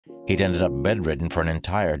He'd ended up bedridden for an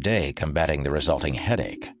entire day combating the resulting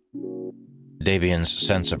headache. Davian's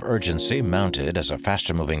sense of urgency mounted as a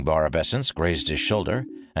faster-moving bar of essence grazed his shoulder,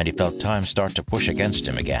 and he felt time start to push against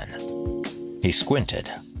him again. He squinted.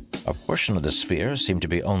 A portion of the sphere seemed to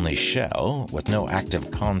be only shell, with no active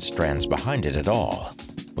strands behind it at all.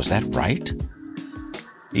 Was that right?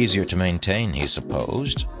 Easier to maintain, he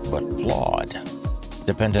supposed, but flawed.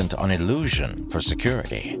 Dependent on illusion for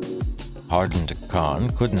security. Hardened Khan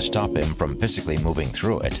couldn't stop him from physically moving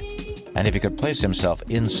through it, and if he could place himself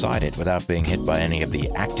inside it without being hit by any of the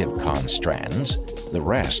active strands, the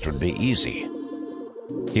rest would be easy.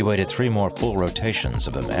 He waited 3 more full rotations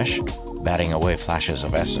of the mesh, batting away flashes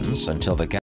of essence until the